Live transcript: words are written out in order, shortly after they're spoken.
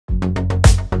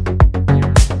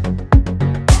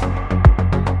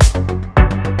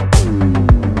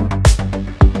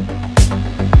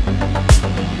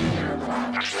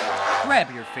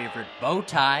bow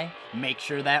tie, make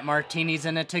sure that martini's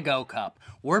in a to-go cup.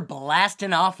 We're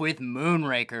blasting off with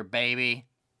Moonraker, baby.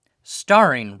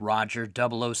 Starring Roger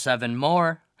 007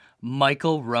 Moore,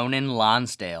 Michael Ronan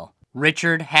Lonsdale,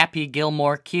 Richard Happy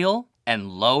Gilmore Keel, and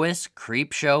Lois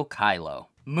Creepshow Kylo.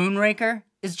 Moonraker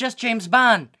is just James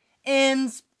Bond in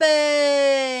space!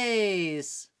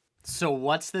 So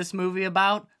what's this movie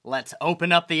about? Let's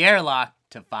open up the airlock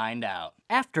to find out.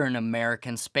 After an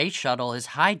American space shuttle is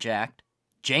hijacked,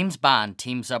 James Bond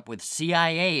teams up with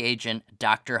CIA agent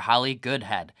Dr. Holly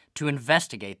Goodhead to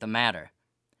investigate the matter.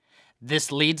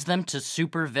 This leads them to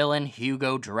supervillain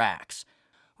Hugo Drax,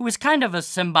 who is kind of a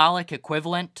symbolic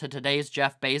equivalent to today's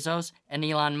Jeff Bezos and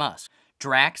Elon Musk.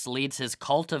 Drax leads his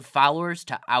cult of followers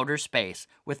to outer space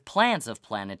with plans of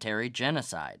planetary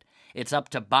genocide. It's up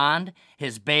to Bond,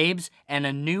 his babes, and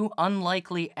a new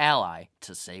unlikely ally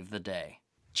to save the day.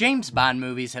 James Bond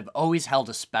movies have always held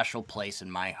a special place in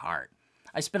my heart.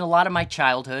 I spent a lot of my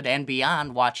childhood and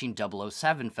beyond watching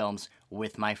 007 films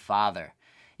with my father.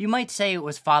 You might say it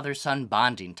was father-son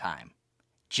bonding time.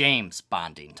 James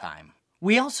bonding time.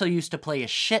 We also used to play a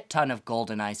shit ton of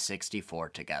GoldenEye 64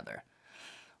 together.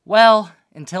 Well,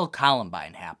 until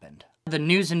Columbine happened. The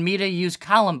news and media used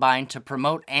Columbine to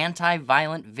promote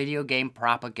anti-violent video game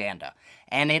propaganda,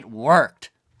 and it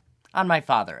worked. On my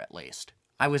father, at least.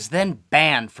 I was then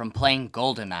banned from playing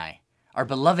GoldenEye, our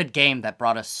beloved game that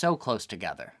brought us so close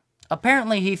together.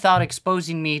 Apparently he thought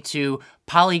exposing me to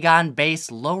polygon-based,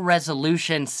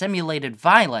 low-resolution simulated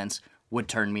violence would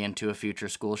turn me into a future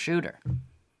school shooter.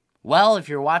 Well, if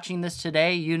you're watching this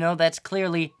today, you know that's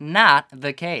clearly not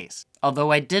the case.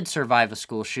 Although I did survive a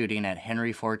school shooting at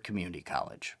Henry Ford Community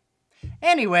College.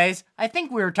 Anyways, I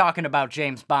think we were talking about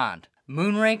James Bond.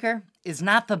 Moonraker is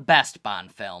not the best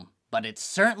Bond film, but it's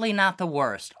certainly not the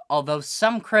worst, although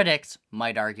some critics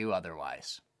might argue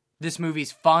otherwise. This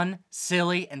movie's fun,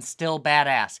 silly, and still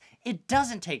badass. It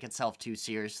doesn't take itself too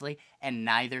seriously, and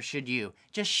neither should you.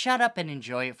 Just shut up and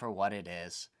enjoy it for what it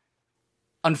is.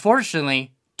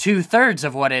 Unfortunately, 2/3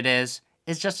 of what it is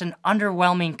just an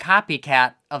underwhelming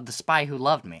copycat of The Spy Who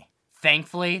Loved Me.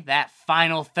 Thankfully, that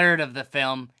final third of the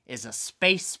film is a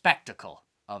space spectacle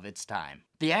of its time.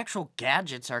 The actual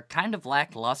gadgets are kind of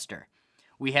lackluster.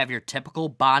 We have your typical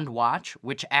Bond watch,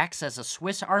 which acts as a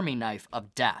Swiss Army knife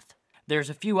of death. There's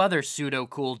a few other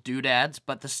pseudo-cool doodads,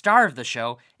 but the star of the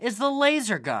show is the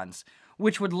laser guns,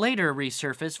 which would later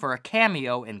resurface for a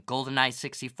cameo in GoldenEye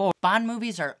 64. Bond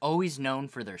movies are always known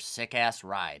for their sick-ass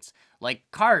rides, like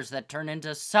cars that turn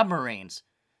into submarines.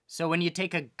 So when you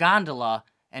take a gondola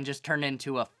and just turn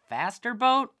into a faster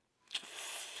boat?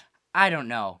 I don't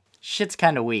know. Shit's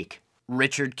kinda weak.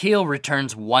 Richard Kiel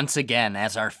returns once again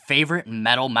as our favorite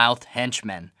metal-mouthed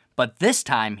henchman, but this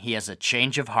time he has a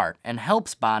change of heart and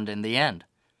helps Bond in the end.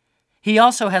 He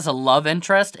also has a love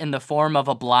interest in the form of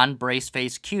a blonde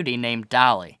brace-faced cutie named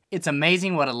Dolly. It's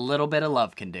amazing what a little bit of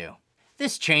love can do.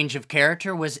 This change of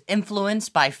character was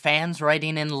influenced by fans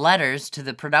writing in letters to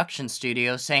the production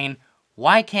studio saying,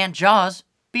 "Why can't Jaws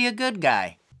be a good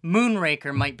guy?"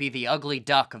 Moonraker might be the ugly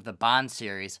duck of the Bond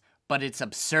series, but its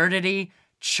absurdity,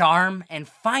 charm, and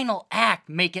final act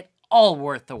make it all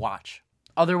worth the watch.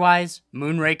 Otherwise,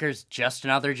 Moonraker's just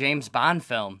another James Bond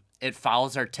film. It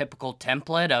follows our typical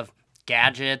template of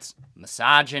gadgets,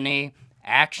 misogyny,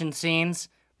 action scenes,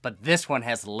 but this one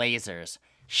has lasers.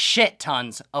 Shit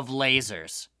tons of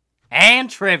lasers. And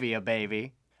trivia,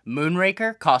 baby.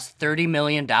 Moonraker cost $30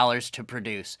 million to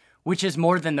produce, which is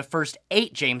more than the first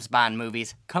 8 James Bond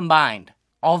movies combined.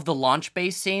 All of the launch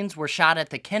base scenes were shot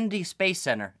at the Kennedy Space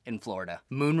Center in Florida.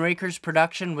 Moonraker's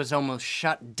production was almost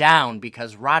shut down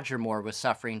because Roger Moore was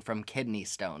suffering from kidney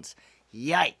stones.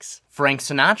 Yikes. Frank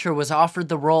Sinatra was offered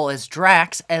the role as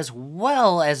Drax as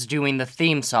well as doing the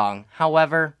theme song.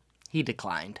 However, he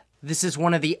declined. This is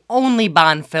one of the only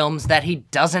Bond films that he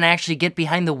doesn't actually get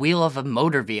behind the wheel of a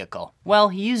motor vehicle. Well,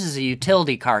 he uses a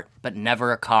utility cart, but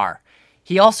never a car.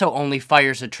 He also only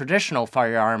fires a traditional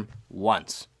firearm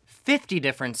once. 50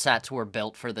 different sets were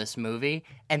built for this movie,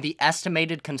 and the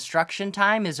estimated construction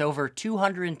time is over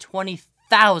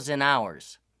 220,000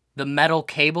 hours. The metal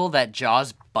cable that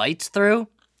Jaws bites through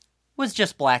was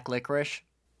just black licorice.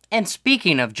 And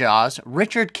speaking of Jaws,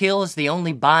 Richard Kiel is the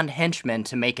only Bond henchman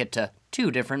to make it to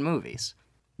 2 different movies.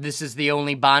 This is the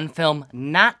only Bond film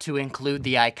not to include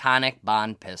the iconic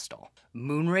Bond pistol.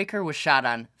 Moonraker was shot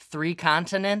on 3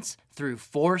 continents through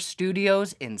 4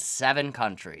 studios in 7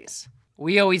 countries.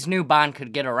 We always knew Bond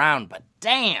could get around, but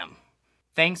damn!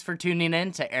 Thanks for tuning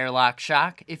in to Airlock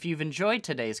Shock. If you've enjoyed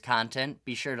today's content,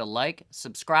 be sure to like,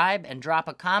 subscribe, and drop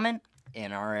a comment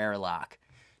in our airlock.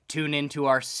 Tune into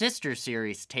our sister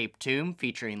series, Tape Tomb,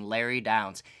 featuring Larry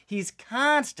Downs. He's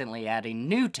constantly adding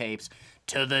new tapes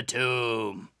to the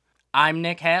tomb. I'm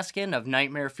Nick Haskin of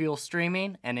Nightmare Fuel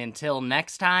Streaming, and until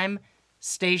next time,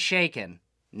 stay shaken,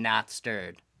 not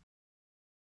stirred.